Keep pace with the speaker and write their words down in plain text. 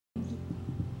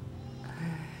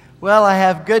Well, I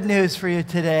have good news for you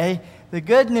today. The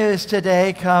good news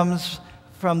today comes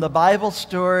from the Bible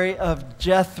story of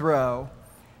Jethro.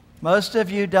 Most of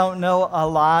you don't know a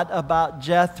lot about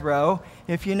Jethro.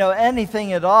 If you know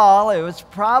anything at all, it was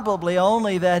probably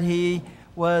only that he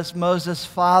was Moses'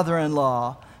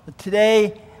 father-in-law. But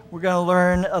today, we're going to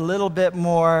learn a little bit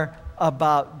more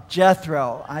about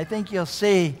Jethro. I think you'll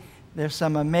see there's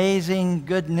some amazing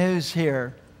good news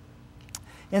here.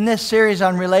 In this series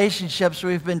on relationships,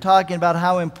 we've been talking about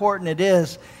how important it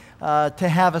is to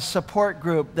have a support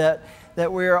group, that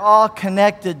we're all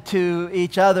connected to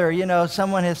each other. You know,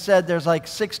 someone has said there's like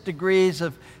 6 degrees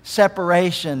of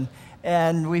separation,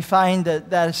 and we find that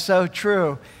that is so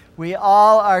true. We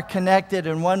all are connected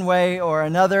in one way or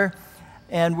another,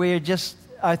 and we just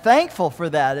are thankful for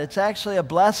that. It's actually a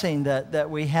blessing that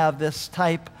we have this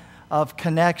type of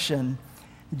connection.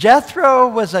 Jethro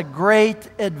was a great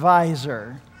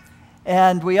advisor,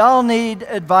 and we all need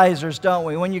advisors, don't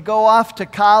we? When you go off to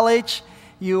college,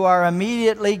 you are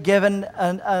immediately given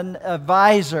an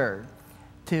advisor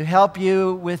to help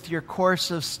you with your course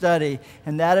of study,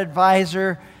 and that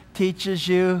advisor teaches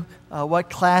you what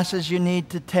classes you need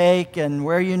to take and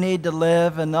where you need to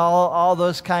live and all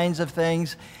those kinds of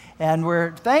things, and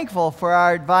we're thankful for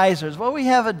our advisors. Well, we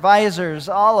have advisors,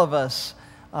 all of us,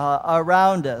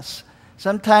 around us.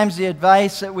 Sometimes the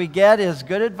advice that we get is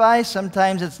good advice.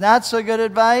 Sometimes it's not so good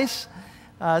advice.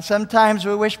 Sometimes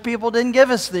we wish people didn't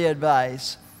give us the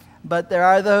advice. But there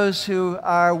are those who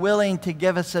are willing to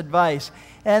give us advice.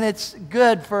 And it's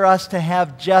good for us to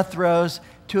have Jethros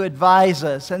to advise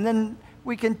us. And then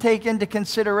we can take into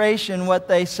consideration what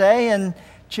they say and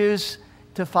choose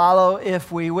to follow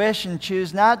if we wish and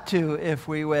choose not to if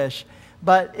we wish.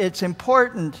 But it's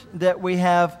important that we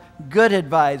have good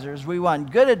advisors. We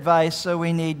want good advice, so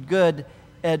we need good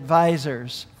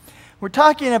advisors. We're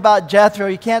talking about Jethro.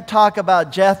 You can't talk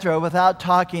about Jethro without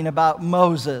talking about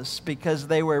Moses, because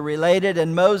they were related,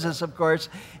 and Moses, of course,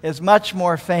 is much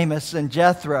more famous than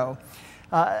Jethro.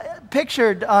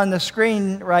 Pictured on the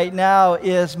screen right now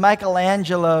is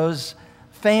Michelangelo's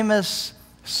famous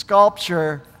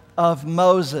sculpture of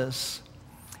Moses.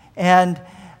 And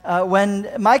when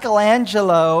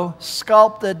Michelangelo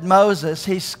sculpted Moses,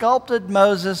 he sculpted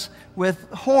Moses with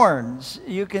horns.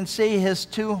 You can see his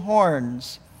 2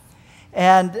 horns.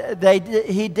 And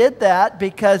he did that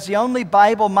because the only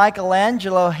Bible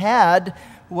Michelangelo had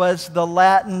was the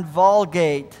Latin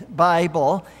Vulgate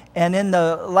Bible. And in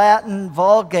the Latin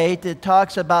Vulgate, it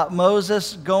talks about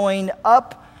Moses going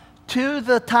up to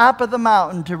the top of the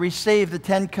mountain to receive the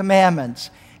 10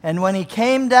 Commandments. And when he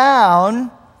came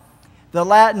down, the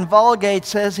Latin Vulgate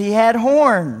says he had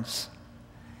horns.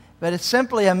 But it's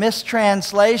simply a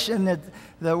mistranslation.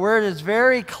 The word is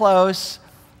very close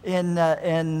in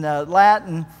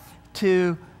Latin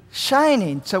to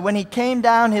shining. So when he came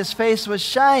down, his face was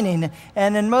shining.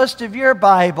 And in most of your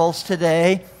Bibles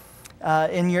today,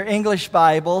 in your English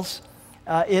Bibles,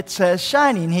 it says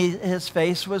shining. His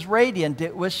face was radiant.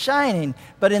 It was shining.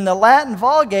 But in the Latin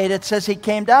Vulgate, it says he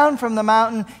came down from the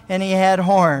mountain and he had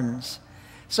horns.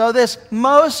 So this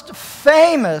most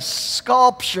famous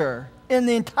sculpture in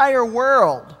the entire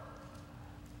world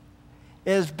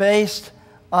is based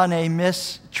on a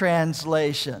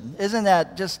mistranslation. Isn't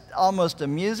that just almost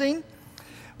amusing?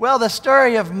 Well, the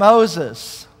story of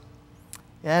Moses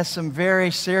has some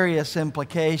very serious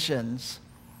implications.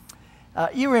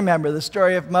 You remember the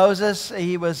story of Moses.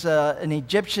 He was an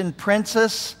Egyptian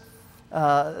princess,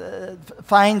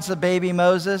 finds the baby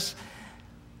Moses.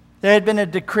 There had been a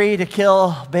decree to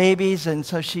kill babies, and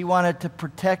so she wanted to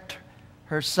protect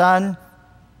her son.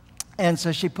 And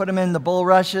so she put him in the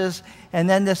bulrushes. And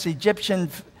then this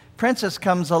Egyptian princess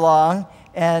comes along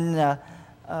and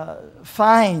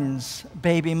finds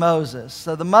baby Moses.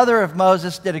 So the mother of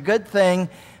Moses did a good thing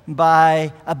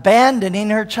by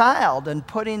abandoning her child and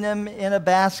putting them in a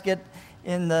basket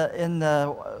in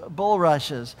the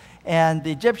bulrushes. And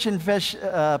the Egyptian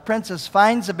princess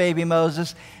finds the baby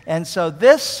Moses. And so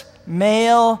this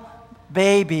male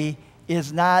baby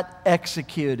is not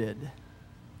executed.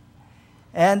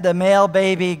 And the male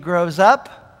baby grows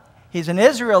up. He's an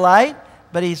Israelite,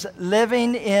 but he's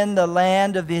living in the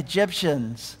land of the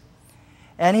Egyptians.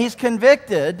 And he's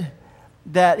convicted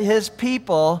that his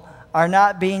people are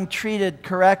not being treated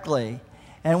correctly.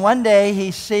 And one day he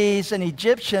sees an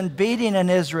Egyptian beating an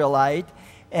Israelite,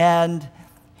 and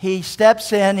he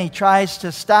steps in, he tries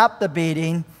to stop the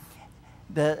beating.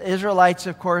 The Israelites,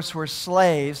 of course, were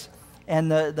slaves, and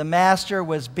the master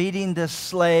was beating this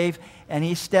slave, and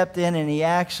he stepped in and he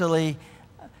actually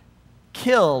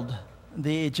killed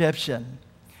the Egyptian.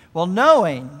 Well,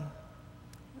 knowing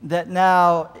that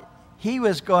now he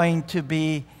was going to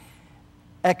be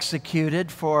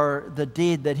executed for the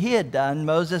deed that he had done,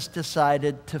 Moses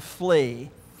decided to flee.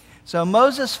 So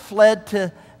Moses fled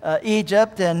to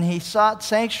Egypt, and he sought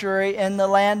sanctuary in the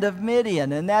land of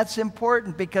Midian. And that's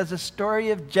important because the story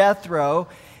of Jethro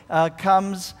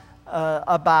comes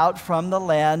about from the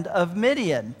land of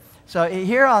Midian. So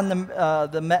here on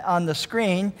the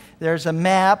screen, there's a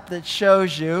map that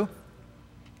shows you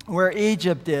where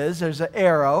Egypt is. There's an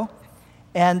arrow.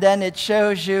 And then it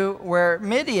shows you where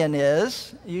Midian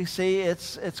is. You see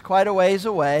it's quite a ways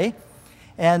away.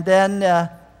 And then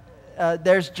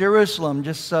there's Jerusalem,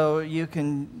 just so you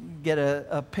can get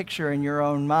a picture in your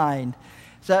own mind.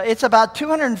 So it's about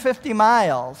 250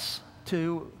 miles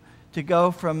to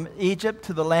go from Egypt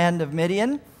to the land of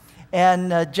Midian.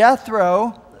 And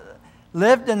Jethro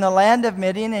lived in the land of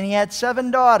Midian, and he had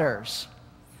 7 daughters.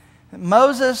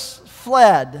 Moses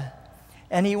fled,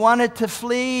 and he wanted to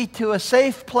flee to a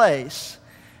safe place.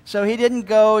 So he didn't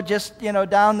go just,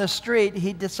 down the street.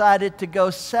 He decided to go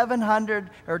 700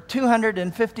 or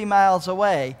 250 miles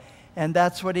away, and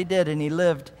that's what he did, and he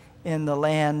lived in the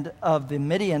land of the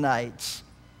Midianites.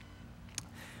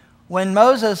 When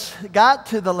Moses got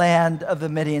to the land of the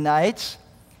Midianites,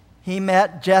 he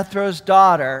met Jethro's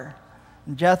daughter.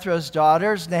 Jethro's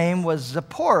daughter's name was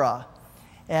Zipporah,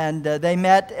 and they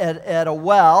met at a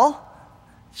well.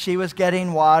 She was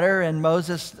getting water, and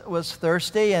Moses was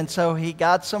thirsty, and so he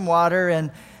got some water,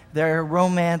 and their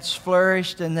romance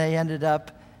flourished, and they ended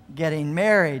up getting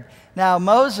married. Now,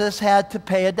 Moses had to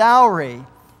pay a dowry,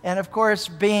 and of course,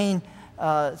 being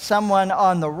someone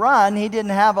on the run, he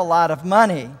didn't have a lot of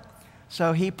money,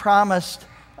 so he promised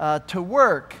to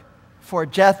work for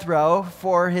Jethro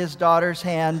for his daughter's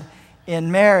hand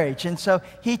in marriage. And so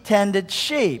he tended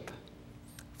sheep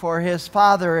for his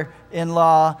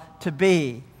father-in-law to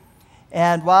be.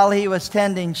 And while he was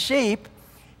tending sheep,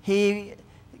 he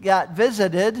got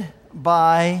visited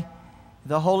by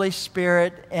the Holy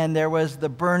Spirit, and there was the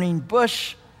burning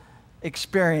bush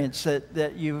experience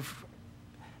that you've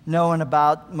known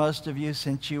about, most of you,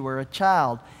 since you were a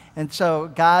child. And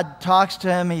so God talks to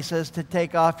him. He says to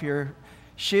take off your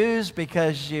shoes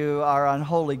because you are on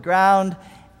holy ground.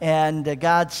 And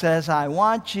God says, I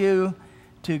want you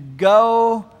to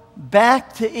go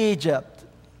back to Egypt,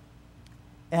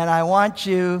 and I want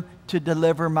you to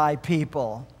deliver my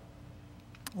people.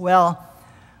 Well,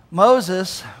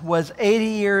 Moses was 80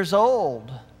 years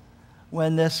old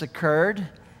when this occurred.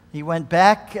 He went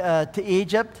back to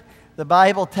Egypt. The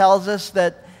Bible tells us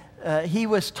that he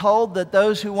was told that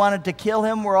those who wanted to kill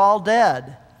him were all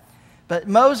dead. But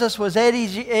Moses was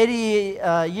 80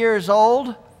 years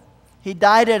old. He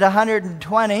died at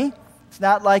 120. It's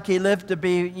not like he lived to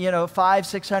be,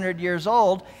 500-600 years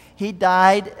old. He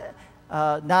died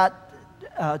not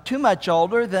too much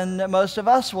older than most of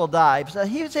us will die. So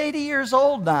he was 80 years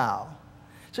old now.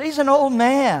 So he's an old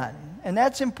man, and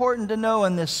that's important to know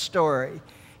in this story.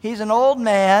 He's an old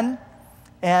man,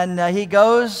 and he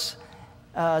goes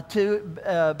back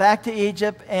to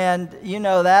Egypt, and you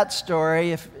know that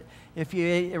story if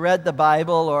you read the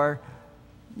Bible, or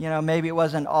maybe it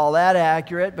wasn't all that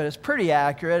accurate, but it's pretty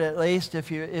accurate, at least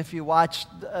if you watched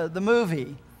the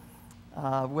movie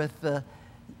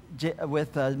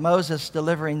with Moses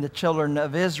delivering the children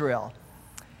of Israel.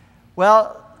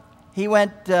 Well, he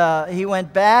went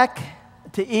back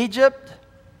to Egypt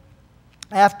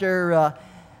after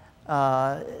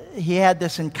he had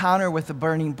this encounter with the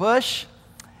burning bush.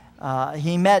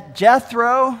 He met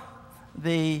Jethro,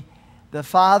 the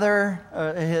father,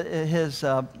 his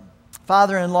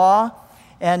father-in-law,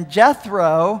 and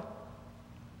Jethro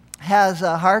has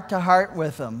a heart-to-heart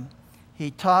with him.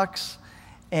 He talks,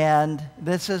 and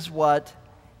this is what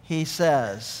he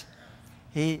says.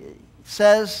 He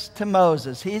says to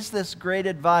Moses, he's this great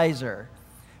advisor.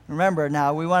 Remember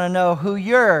now, we want to know who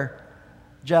your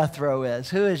Jethro is.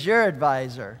 Who is your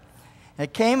advisor?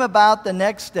 It came about the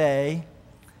next day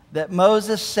that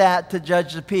Moses sat to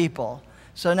judge the people.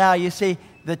 So now you see,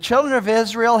 the children of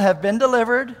Israel have been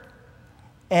delivered,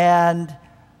 and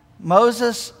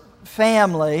Moses'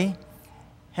 family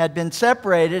had been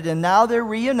separated, and now they're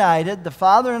reunited. The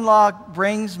father-in-law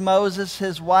brings Moses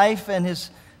his wife and his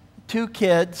 2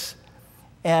 kids,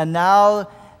 and now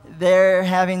they're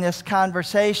having this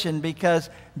conversation because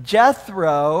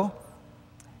Jethro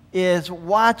is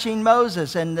watching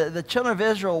Moses, and the children of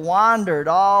Israel wandered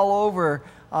all over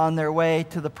on their way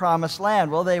to the promised land.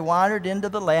 Well, they wandered into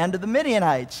the land of the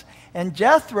Midianites. And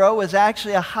Jethro was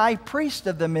actually a high priest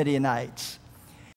of the Midianites.